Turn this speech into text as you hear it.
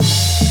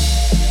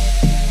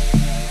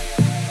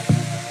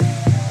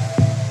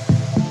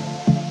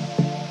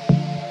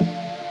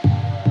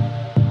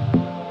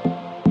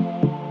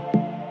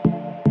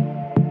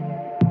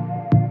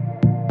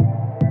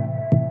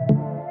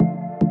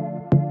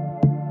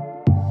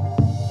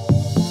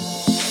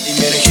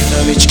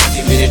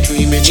मेरे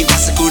ड्रीम में जी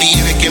बस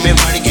कुड़ी वे के मैं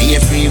बढ़ गई है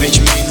फ्री विच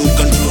मैनू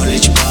कंट्रोल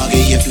विच पा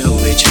गई है फ्लो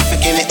विच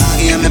के मैं आ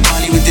गया मैं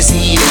Bollywood the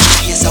scene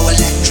she is so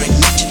electric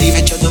नचदी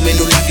विच जदों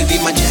मैनू लगदी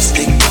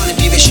मैजेस्टिक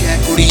क्वालिटी वे शेयर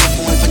कुड़ी